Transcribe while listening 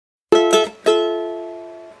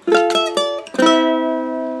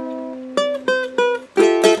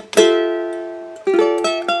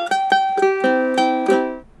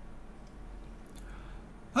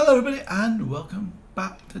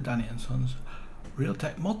Danny and Sons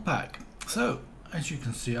Realtech mod pack. So as you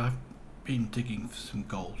can see, I've been digging for some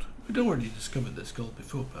gold. We'd already discovered this gold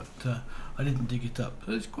before, but I didn't dig it up.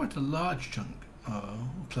 It's quite a large chunk,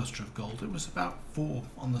 cluster of gold. It was about 4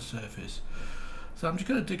 on the surface. So I'm just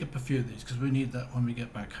going to dig up a few of these because we need that when we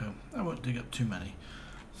get back home. I won't dig up too many.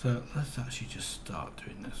 So let's actually just start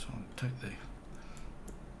doing this. I'll take the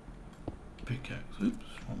pickaxe. Oops,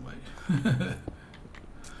 wrong way.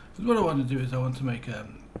 What I want to do is I want to make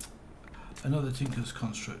another Tinker's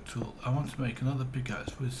Construct tool. I want to make another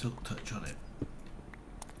pickaxe with silk touch on it.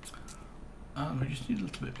 And we just need a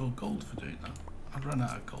little bit more gold for doing that. I've run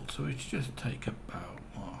out of gold, so we should just take about,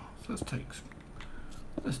 so let's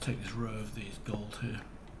take this row of these gold here.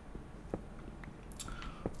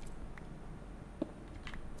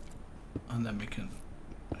 And then we can,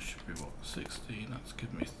 that should be what, 16, that's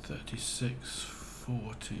giving me 36,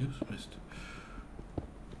 40, oops, missed.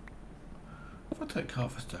 If I take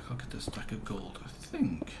half a stack, I'll get a stack of gold, I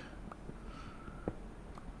think.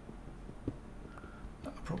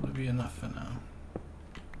 That'll probably be enough for now.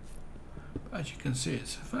 But as you can see,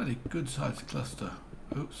 it's a fairly good sized cluster.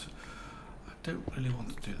 Oops, I don't really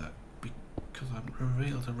want to do that because I've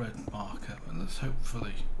revealed a red marker, and let's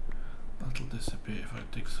hopefully that'll disappear if I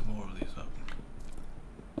dig some more of these up.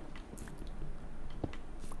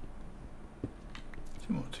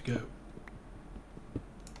 Two more to go.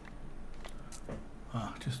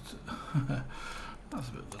 Just that's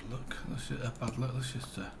a bit of a look. Let's just, bad luck. Let's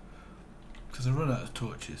just because I run out of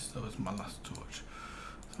torches. That was my last torch.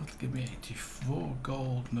 So that'll give me 84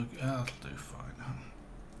 gold. No, that'll do fine.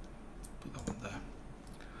 Put that one there.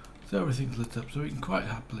 So everything's lit up, so we can quite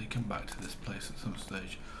happily come back to this place at some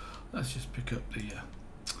stage. Let's just pick up the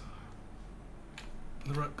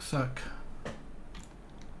rucksack.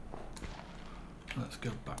 Let's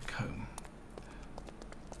go back home.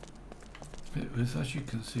 It was, as you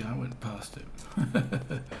can see, I went past it. In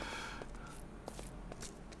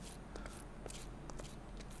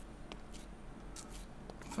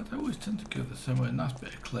fact, I always tend to go the same way. Nice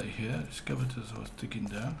bit of clay here, I discovered as I was digging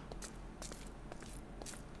down.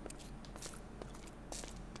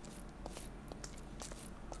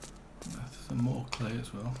 And there's some more clay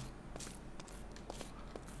as well.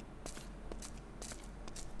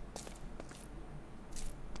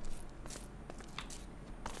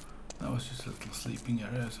 That was just a little sleeping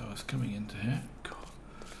area as I was coming into here. God.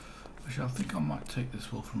 Actually, I think I might take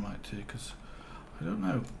this wolfram right here because I don't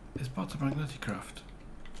know, it's part of Magneticraft.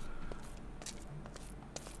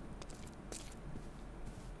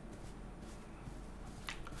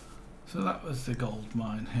 So that was the gold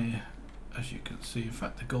mine here, as you can see. In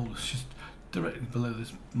fact, the gold was just directly below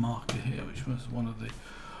this marker here, which was one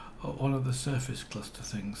of the surface cluster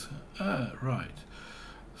things. Right.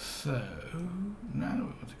 So now we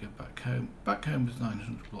want to go back home. Back home is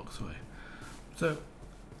 900 blocks away. So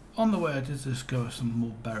on the way I did discover some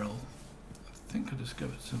more beryl. I think I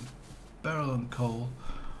discovered some beryl and coal.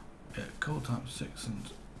 Yeah, coal times 6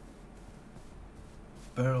 and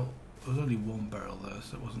beryl. There was only one beryl there,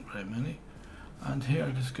 so it wasn't very many. And here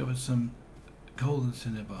I discovered some coal and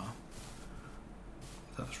cinnabar.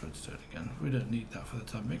 That's redstone again. We don't need that for the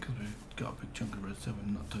time being because we've got a big chunk of redstone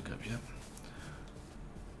we've not dug up yet.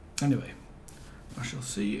 Anyway, I shall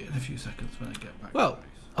see you in a few seconds when I get back. Well,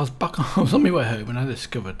 I was on my way home and I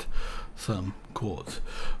discovered some quartz.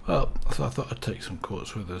 Well, so I thought I'd take some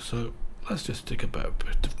quartz with us. So let's just dig about a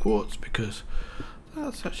bit of quartz because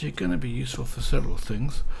that's actually going to be useful for several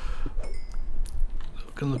things.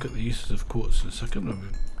 We can look at the uses of quartz in a second.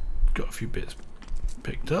 We've got a few bits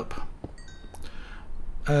picked up.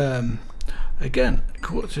 Again,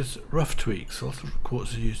 quartz is rough tweaks. A lot of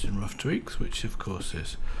quartz is used in rough tweaks, which of course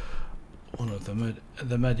is one of the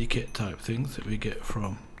medikit type things that we get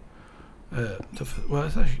from well,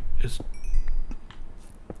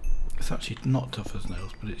 it's actually not tough as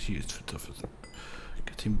nails, but it's used for tough as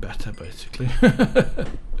getting better basically.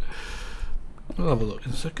 We'll have a look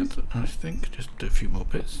in a second. I think just do a few more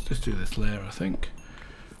bits. Just do this layer. I think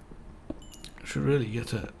should really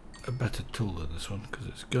get a better tool than this one because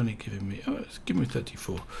it's only giving me, oh, it's giving me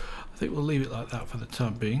 34. I think we'll leave it like that for the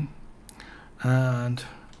time being, and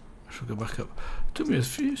I shall go back up. It took me a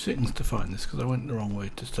few seconds to find this because I went the wrong way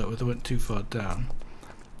to start with. I went too far down.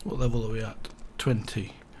 What level are we at?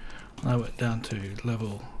 20, and I went down to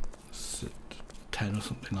level 10 or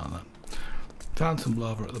something like that. Found some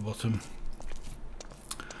lava at the bottom,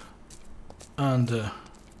 and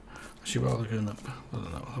actually, while they're going up, I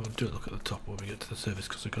don't know, I'll do a look at the top when we get to the surface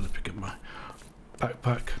because I've got to pick up my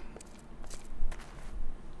backpack.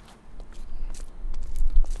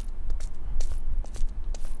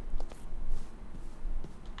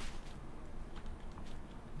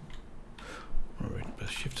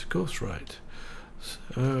 shift of course, right.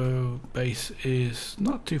 So base is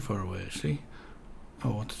not too far away actually.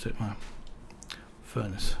 Oh, I want to take my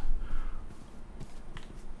furnace.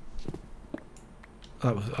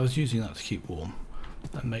 I was using that to keep warm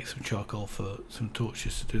and make some charcoal for some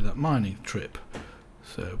torches to do that mining trip.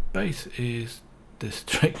 So base is this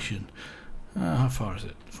direction. How far is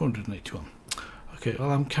it? 481. Okay,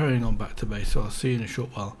 well I'm carrying on back to base, so I'll see you in a short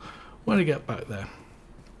while when I get back there.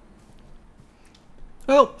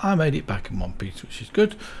 Well, I made it back in one piece, which is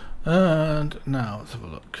good. And now let's have a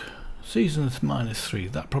look. Seasons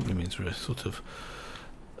 -3. That probably means we're sort of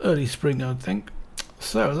early spring, I would think.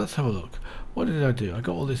 So let's have a look. What did I do? I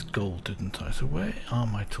got all this gold, didn't I? So where are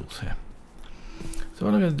my tools here? So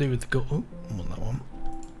what I'm going to do with the gold... Oh, I want that one.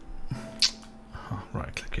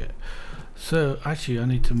 Right click it. So actually I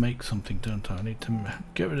need to make something, don't I? I need to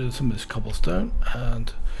get rid of some of this cobblestone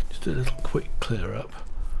and just do a little quick clear up.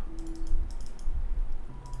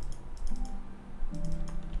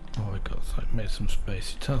 Oh, I got made some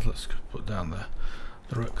space. Let's put down the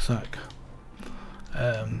rucksack.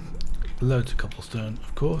 Loads of cobblestone,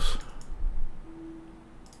 of course.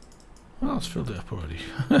 Well, that's filled it up already.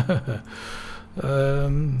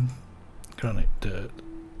 Granite, dirt,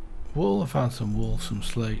 wool. I found some wool, some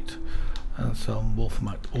slate, and some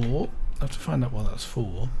wolframite ore. I have to find out what that's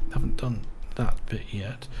for. Haven't done that bit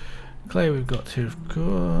yet. Clay we've got here, of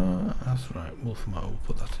course. That's right, wolframite. We'll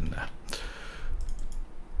put that in there.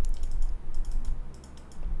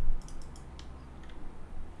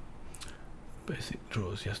 Basic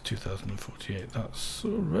drawers, yes, 2048. That's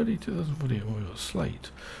already 2048. Well, we've got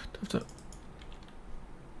slate.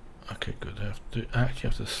 Okay, good. I actually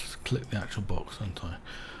have to click the actual box, don't I?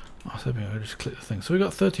 I was hoping I would just click the thing. So we've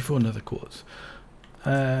got 34 nether quartz.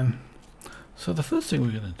 So the first thing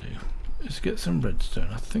we're going to do is get some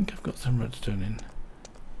redstone. I think I've got some redstone in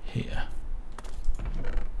here.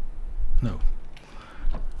 No.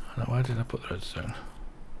 Now, where did I put the redstone?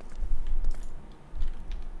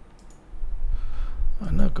 I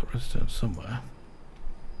know I've got redstone somewhere.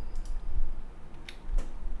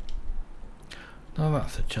 Now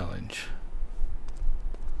that's a challenge.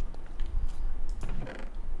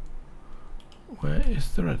 Where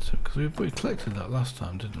is the redstone? Because we collected that last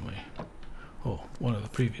time, didn't we? Or one of the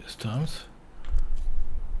previous times.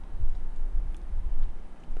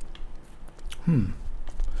 Oh,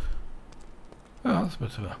 that's a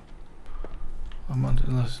bit of a...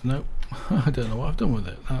 Nope. I don't know what I've done with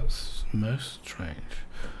it. That's most strange.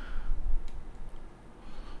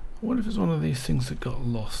 What if it's one of these things that got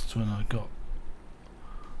lost when I got...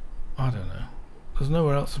 I don't know. There's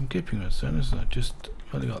nowhere else I'm keeping redstone, is there? Just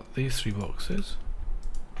I've only got these 3 boxes.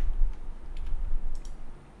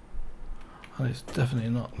 And it's definitely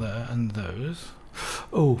not there, and those.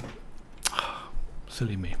 Oh,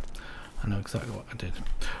 silly me. I know exactly what I did.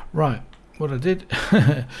 Right, what I did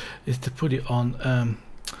is to put it on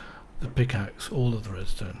the pickaxe, all of the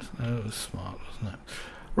redstone. That was smart, wasn't it?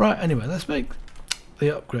 Right, anyway, let's make the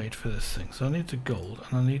upgrade for this thing. So I need the gold,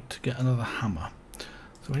 and I need to get another hammer.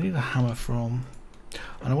 So we need a hammer from,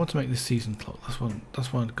 and I want to make this season clock. That's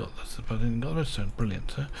why I got this, but I didn't got redstone.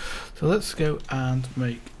 Brilliant. So let's go and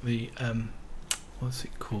make the what's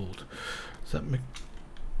it called? Is that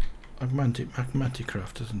magmatic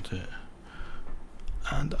craft, isn't it?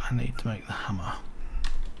 And I need to make the hammer.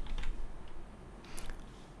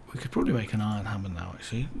 We could probably make an iron hammer now,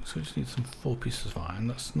 actually. So we just need some 4 pieces of iron.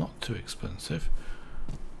 That's not too expensive.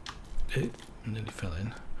 It nearly fell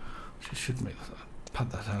in. Which should make that,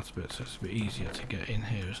 pad that out a bit so it's a bit easier to get in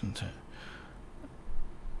here, isn't it?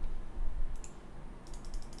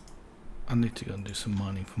 I need to go and do some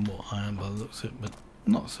mining for more iron by the looks of it, but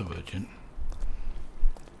not so urgent.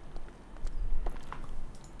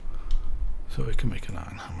 So we can make an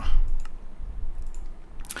iron hammer.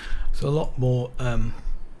 It's a lot more,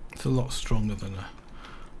 it's a lot stronger than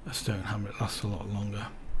a stone hammer. It lasts a lot longer.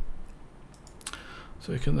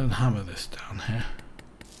 So we can then hammer this down here.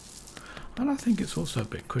 And I think it's also a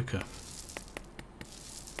bit quicker.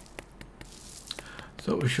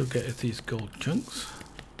 So what we should get is these gold chunks.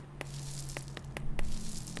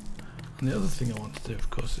 And the other thing I want to do, of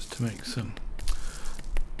course, is to make some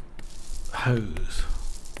hose.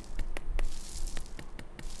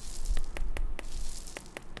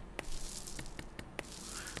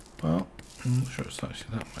 Well, I'm not sure it's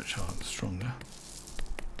actually that much harder, stronger.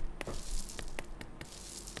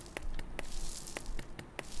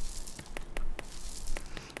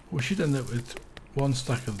 We should end up with 1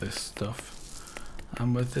 stack of this stuff,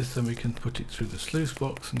 and with this then we can put it through the sluice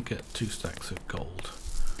box and get 2 stacks of gold.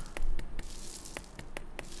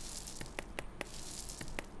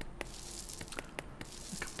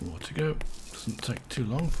 A couple more to go. Doesn't take too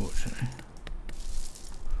long, fortunately.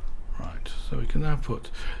 Right, so we can now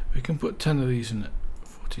put 10 of these in at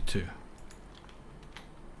 42. Did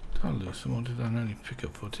I lose some, or did I only pick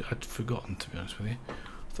up 40? I'd forgotten, to be honest with you. I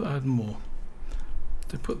thought I had more.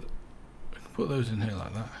 We can put those in here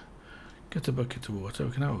like that. Get a bucket of water.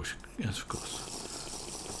 We can have, yes, of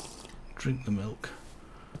course. Drink the milk.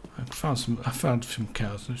 I found some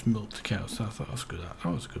cows and it's milked the cows, so I thought that was good. That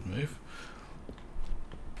was a good move.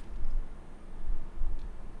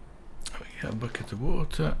 We get a bucket of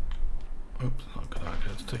water. Oops, not a good idea.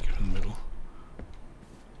 Let's take it from the middle.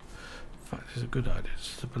 In fact, it's a good idea to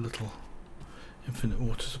set up a little infinite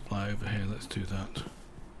water supply over here. Let's do that.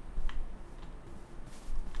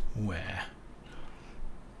 Where?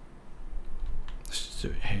 Let's just do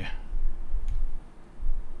it here.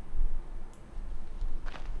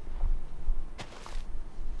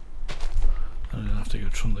 I don't have to go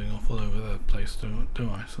trundling off all over the place, do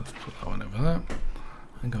I? So let's put that one over there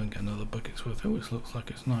and go and get another bucket's worth. Oh, it looks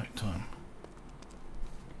like it's night time.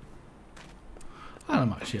 And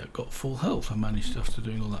I'm actually got full health. I managed after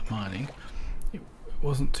doing all that mining. It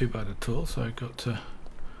wasn't too bad at all, so I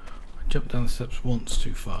jumped down the steps once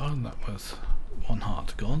too far, and that was one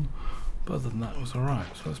heart gone. But other than that, it was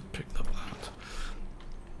alright. So let's pick up that.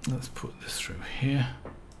 Let's put this through here.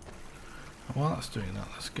 And while that's doing that,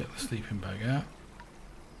 let's get the sleeping bag out.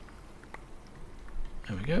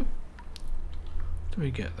 There we go. What do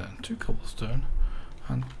we get then? 2 cobblestone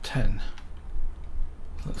and 10.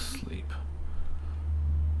 Let's sleep.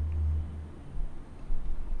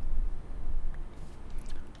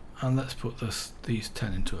 And let's put these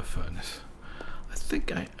 10 into a furnace. I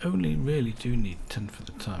think I only really do need 10 for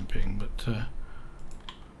the time being, but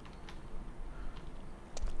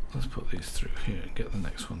let's put these through here and get the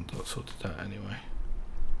next one sorted out anyway.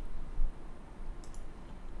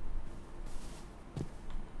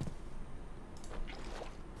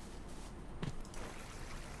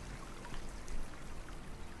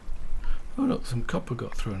 Oh look, some copper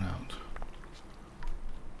got thrown out.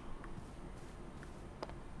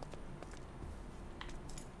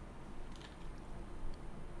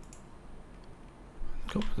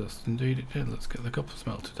 Copper dust, indeed it did. Let's get the copper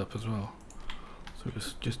smelted up as well. So we'll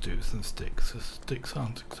just do some sticks. The sticks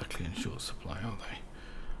aren't exactly in short supply, are they?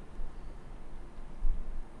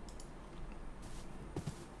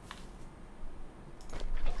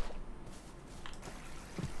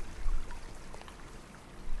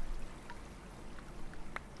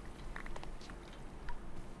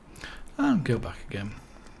 And go back again.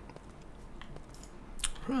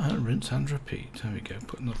 Right, rinse and repeat. There we go.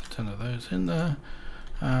 Put another 10 of those in there.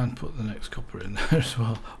 And put the next copper in there as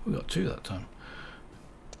well. We got 2 that time.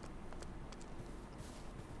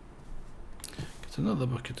 Get another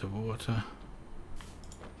bucket of water.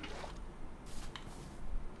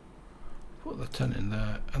 Put the 10 in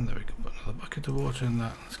there, and there we can put another bucket of water in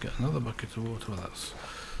that. Let's get another bucket of water. Well, that's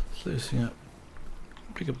sluicing up.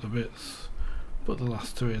 Pick up the bits. Put the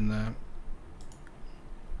last 2 in there.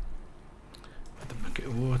 Put the bucket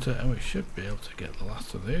of water, and we should be able to get the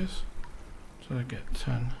last of these. So I get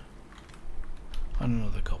 10 and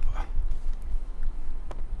another copper.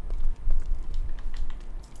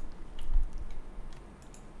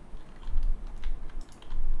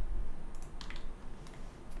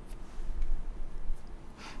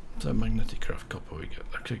 So magnetic craft copper we get.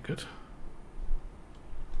 Okay, good.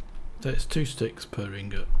 So it's 2 sticks per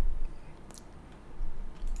ingot.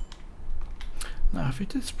 Now if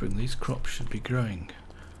it is spring, these crops should be growing.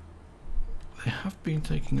 They have been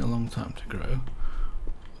taking a long time to grow.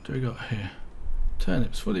 What do we got here?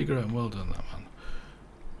 Turnips, fully grown. Well done, that man.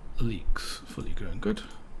 Leeks, fully grown. Good.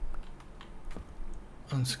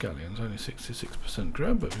 And scallions, only 66%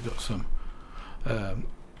 grown, but we've got some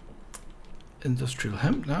industrial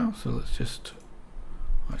hemp now. So let's just...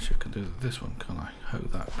 Actually, I can do this one, can I? Hoe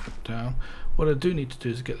that down. What I do need to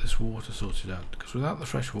do is get this water sorted out, because without the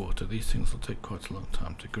fresh water, these things will take quite a long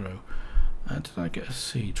time to grow. And did I get a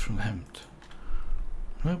seed from hemp?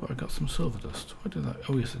 No, but I got some silver dust. Where did that?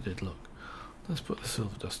 Oh yes, I did. Look, let's put the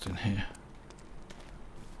silver dust in here.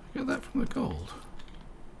 I get that from the gold.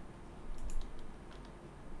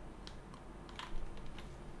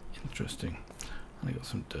 Interesting. And I got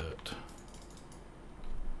some dirt.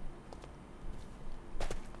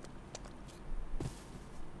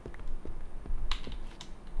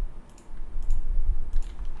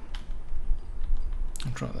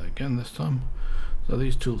 I'll try that again this time. So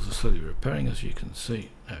these tools are slowly repairing, as you can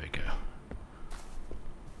see. There we go.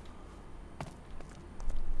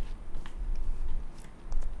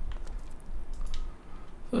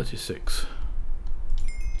 $36.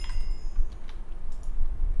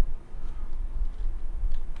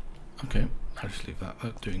 Okay, I'll just leave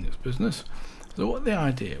that doing its business. So what the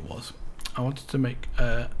idea was, I wanted to make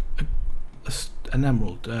an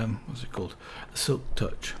emerald, what's it called, a silk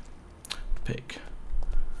touch pick.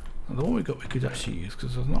 Now the one we got we could actually use,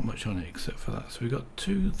 because there's not much on it except for that. So we got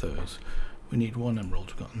 2 of those. We need 1 emerald.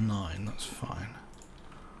 We've got 9. That's fine.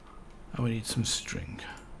 And we need some string.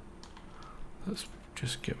 Let's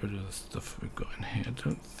just get rid of the stuff we've got in here. I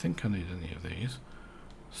don't think I need any of these.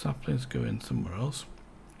 Saplings go in somewhere else.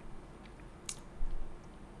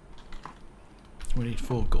 We need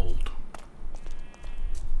 4 gold.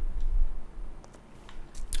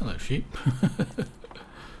 Hello, sheep.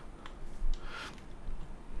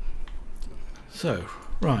 So,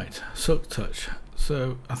 right, silk touch.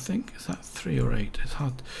 So I think, is that 3 or 8? It's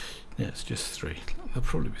hard. Yeah, it's just 3. There'll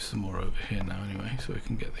probably be some more over here now anyway, so we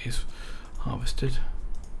can get these harvested.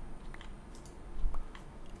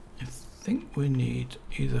 I think we need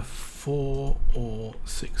either 4 or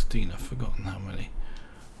 16. I've forgotten how many.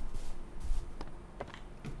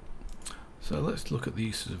 So let's look at the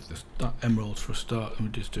uses of this. That emerald for a start, and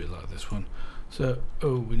we just do it like this one. So,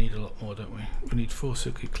 oh, we need a lot more, don't we? We need 4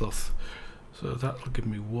 silky cloth. So that will give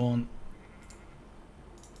me 1.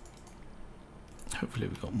 Hopefully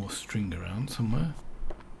we've got more string around somewhere.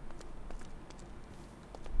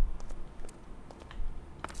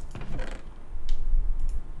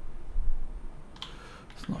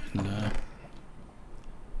 It's not in there.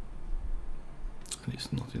 And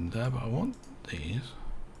it's not in there, but I want these.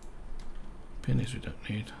 Peonies we don't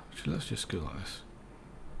need. Actually, let's just go like this.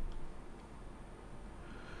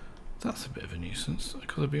 That's a bit of a nuisance,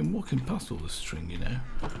 because I've been walking past all this string, you know,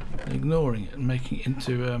 and ignoring it and making it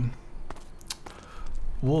into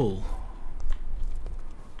wool.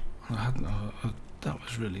 I hadn't. That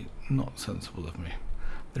was really not sensible of me.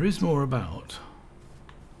 There is more about.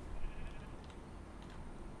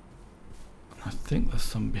 I think there's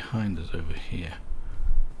some behind us over here.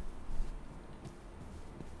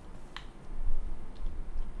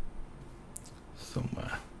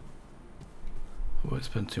 Somewhere. I won't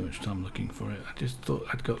spend too much time looking for it. I just thought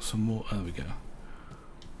I'd got some more. There we go.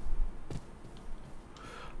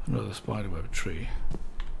 Another spiderweb tree.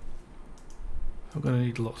 I'm going to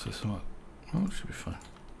need lots of some. Oh, it should be fine.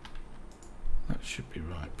 That should be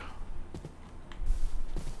ripe.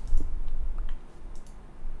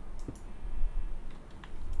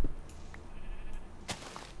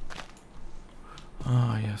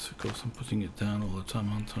 Ah, yes, of course. I'm putting it down all the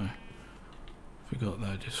time, aren't I? Forgot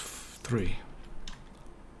there, just 3.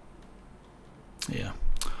 Yeah.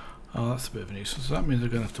 Oh, that's a bit of a nuisance. So that means we're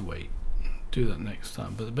going to have to wait. Do that next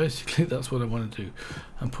time. But basically, that's what I want to do,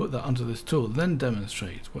 and put that onto this tool. Then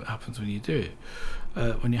demonstrate what happens when you do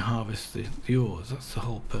it, when you harvest the ores. That's the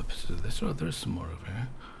whole purpose of this. Oh, there is some more over here.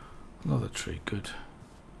 Another tree, good.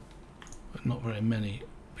 But not very many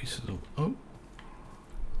pieces of. Oh,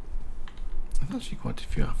 there's actually quite a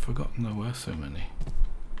few. I've forgotten there were so many.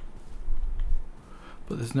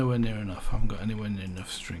 But there's nowhere near enough. I haven't got anywhere near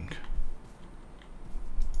enough string.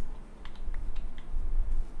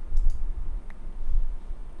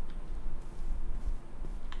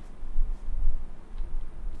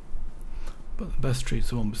 But the best tree is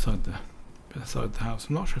the one beside the house.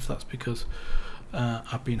 I'm not sure if that's because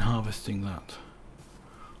I've been harvesting that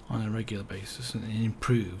on a regular basis and it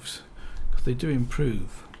improves, because they do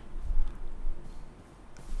improve.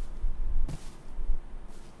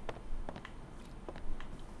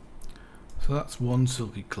 So that's 1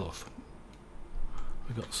 silky cloth.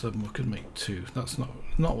 We got 7. We could make 2. That's not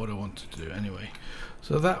what I wanted to do anyway.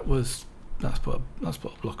 So that was. Let's put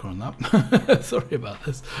a blocker on that. Sorry about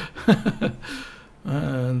this.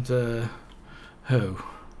 And oh,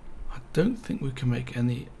 I don't think we can make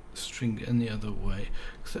any string any other way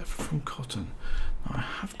except for from cotton. Now I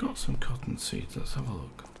have got some cotton seeds. Let's have a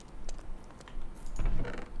look.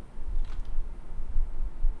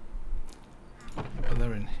 Oh,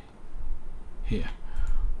 they're in here.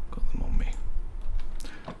 Got them on me.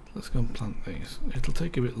 Let's go and plant these. It'll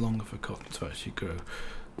take a bit longer for cotton to actually grow.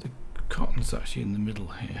 The cotton's actually in the middle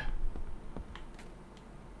here,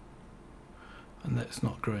 and that's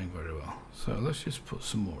not growing very well, so let's just put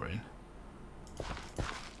some more in.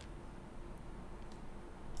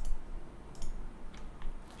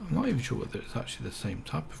 I'm not even sure whether it's actually the same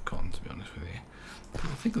type of cotton, to be honest with you, but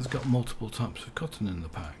I think it's got multiple types of cotton in the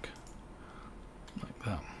pack, like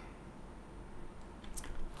that.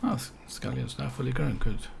 Ah, scallions now fully grown,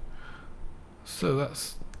 good. So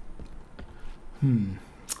that's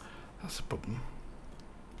that's a problem.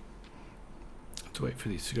 I have to wait for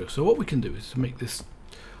these to go. So what we can do is to make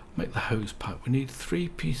the hose pipe. We need 3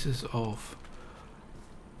 pieces of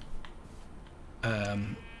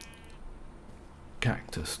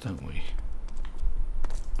cactus, don't we?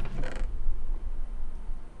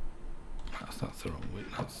 That's the wrong way.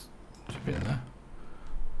 That's a bit there.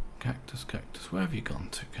 Cactus, cactus. Where have you gone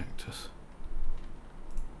to, cactus?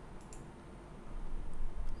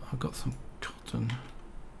 I've got some cotton.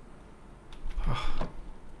 Oh.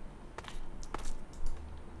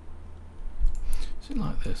 Is it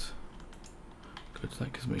like this? Good,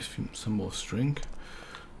 that gives me some more string.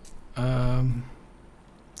 Cactus,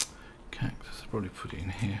 I'll probably put it in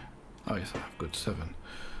here. Oh yes, I have good 7.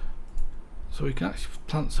 So we can actually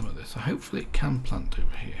plant some of this. So hopefully it can plant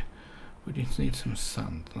over here. We just need some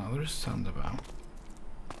sand. Now there is sand about.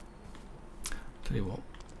 Tell you what,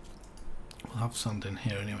 we'll have sand in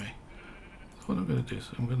here anyway. So what I'm going to do is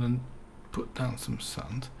I'm going to put down some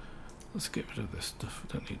sand. Let's get rid of this stuff. We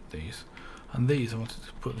don't need these. And these, I wanted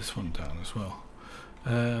to put this one down as well.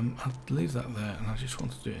 I'll leave that there, and I just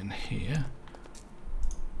want to do it in here.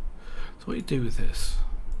 So what you do with this,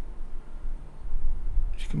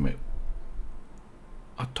 you can make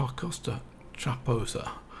a darkosto traposto,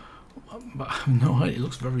 but I have no idea. It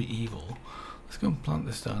looks very evil. Let's go and plant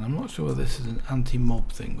this down. I'm not sure whether this is an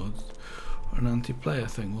anti-mob thing or an anti-player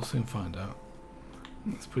thing. We'll soon find out.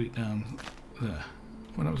 Let's put it down there.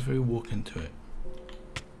 When I was very walk into it.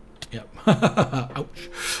 Yep. Ouch.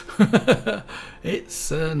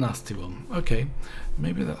 It's a nasty one. Okay,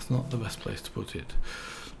 maybe that's not the best place to put it.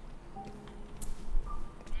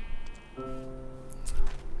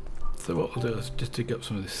 So what I'll do is just dig up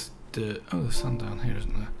some of this dirt. Oh, there's sand down here,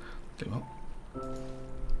 isn't there? Do well.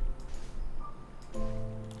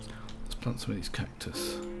 Let's plant some of these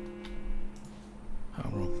cactus. Oh,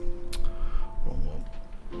 wrong one.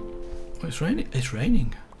 Oh, it's raining. It's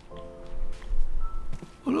raining.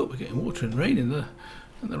 Oh look, we're getting water and rain in the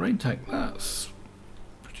rain tank. That's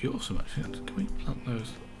pretty awesome actually. Can we plant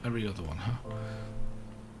those every other one, huh?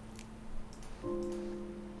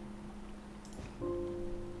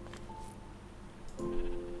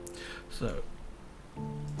 So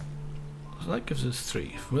that gives us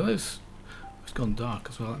 3. Well, it's gone dark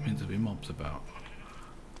as well. That means there'll be mobs about.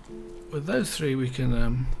 With those 3 we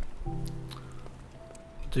can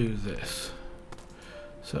do this.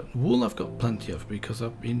 So wool I've got plenty of because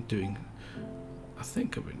I've been doing, I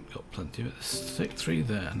think I've got plenty of it. There's 3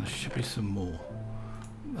 there, and there should be some more.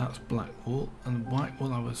 That's black wool, and white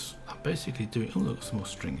wool I'm basically doing, oh look, some more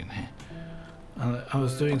string in here. And I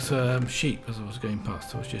was doing some sheep as I was going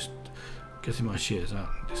past. I was just getting my shears out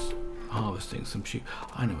and just harvesting some sheep.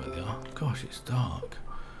 I know where they are. Gosh, it's dark.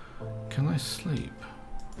 Can I sleep?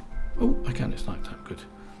 Oh, I can, it's night time, good.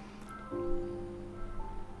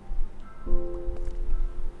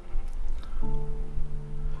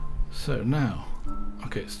 So now,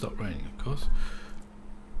 okay, it stopped raining, of course.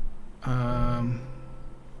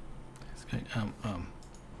 It's going,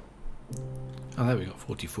 oh, there we got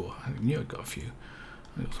 44. I knew I'd got a few.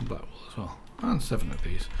 I got some black wool as well, and 7 of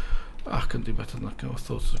these. Oh, I couldn't do better than I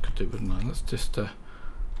thought I could do with 9. Let's just, how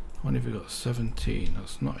many have we got? 17.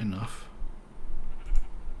 That's not enough.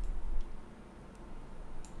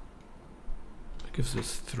 That gives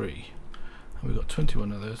us 3. And we've got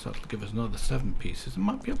 21 of those. That'll give us another 7 pieces. I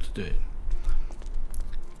might be able to do it.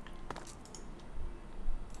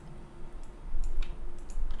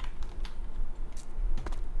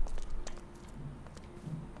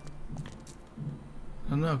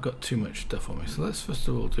 I know I've got too much stuff on me, so let's first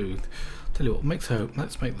of all do, tell you what,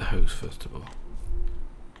 let's make the hose first of all.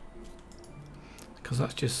 Because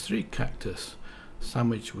that's just 3 cactus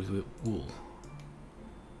sandwiched with wool.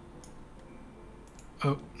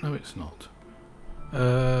 Oh, no it's not.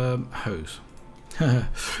 Hose. So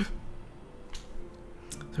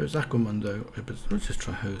it's Aquamundo, but let's just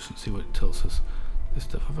try hose and see what it tells us. This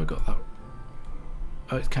stuff, have I got that?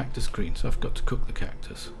 Oh, it's cactus green, so I've got to cook the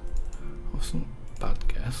cactus. Awesome. Bad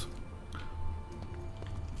guess.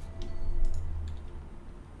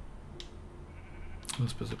 I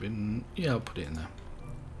suppose I've been, yeah, I'll put it in there.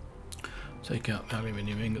 Take out the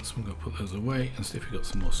aluminium ingots. I'm going to put those away and see if we've got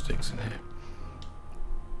some more sticks in here.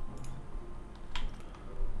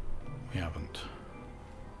 We haven't.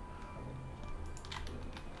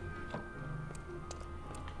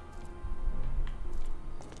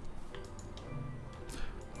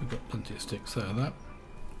 We've got plenty of sticks there, that.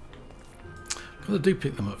 But I do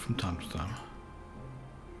pick them up from time to time.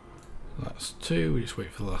 So that's 2, we just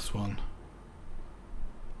wait for the last one.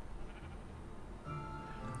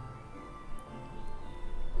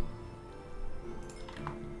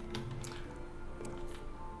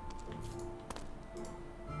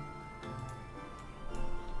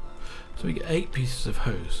 So we get 8 pieces of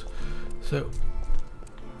hose. So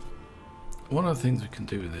one of the things we can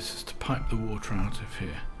do with this is to pipe the water out of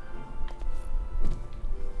here.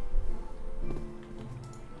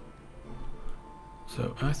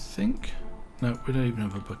 So I think, no, we don't even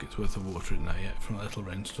have a bucket's worth of water in there yet from that little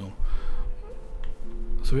rainstorm.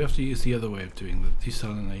 So we have to use the other way of doing the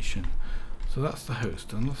desalination. So that's the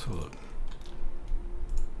host, and let's have a look.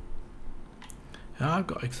 Yeah, I've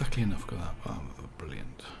got exactly enough of that. Oh,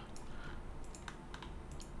 brilliant.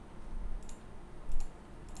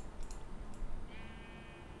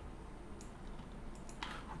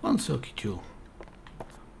 One silky jewel.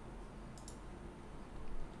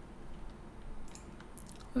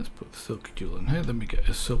 Let's put the silky jewel in here, then we get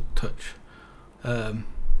a silk touch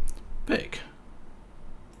pick.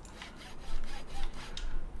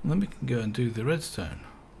 And then we can go and do the redstone.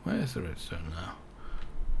 Where's the redstone now?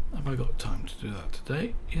 Have I got time to do that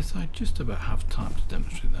today? Yes, I just about have time to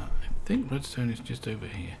demonstrate that. I think redstone is just over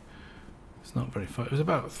here. It's not very far. It was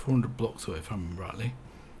about 400 blocks away if I remember rightly.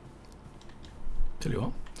 Tell you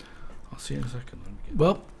what, I'll see you in a second.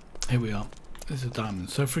 Well, here we are. There's a diamond.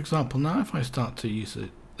 So for example, now if I start to use the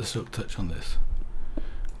silk touch on this,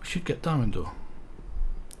 we should get diamond ore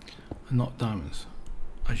and not diamonds,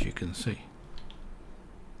 as you can see.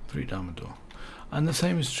 3 diamond ore. And the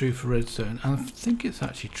same is true for redstone, and I think it's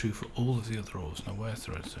actually true for all of the other ores. Now where's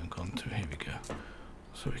the redstone gone to? Here we go.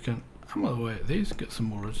 So we can hammer away at these, get some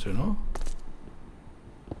more redstone ore.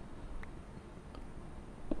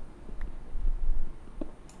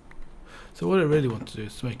 So what I really want to do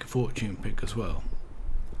is to make a fortune pick as well.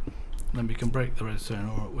 And then we can break the redstone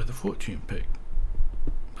ore with a fortune pick.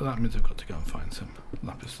 But that means I've got to go and find some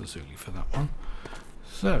lapis lazuli for that one.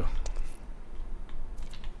 So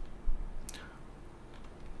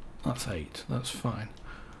that's 8, that's fine.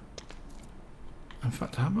 In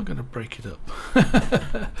fact, how am I going to break it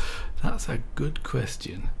up? That's a good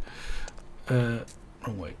question.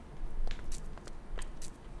 Wrong way.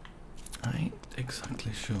 I ain't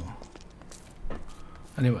exactly sure.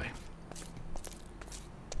 Anyway,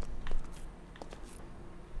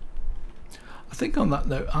 I think on that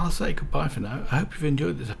note, I'll say goodbye for now. I hope you've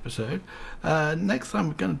enjoyed this episode. Next time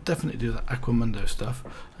we're going to definitely do that Aquamundo stuff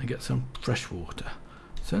and get some fresh water.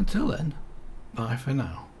 So until then, bye for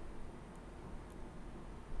now.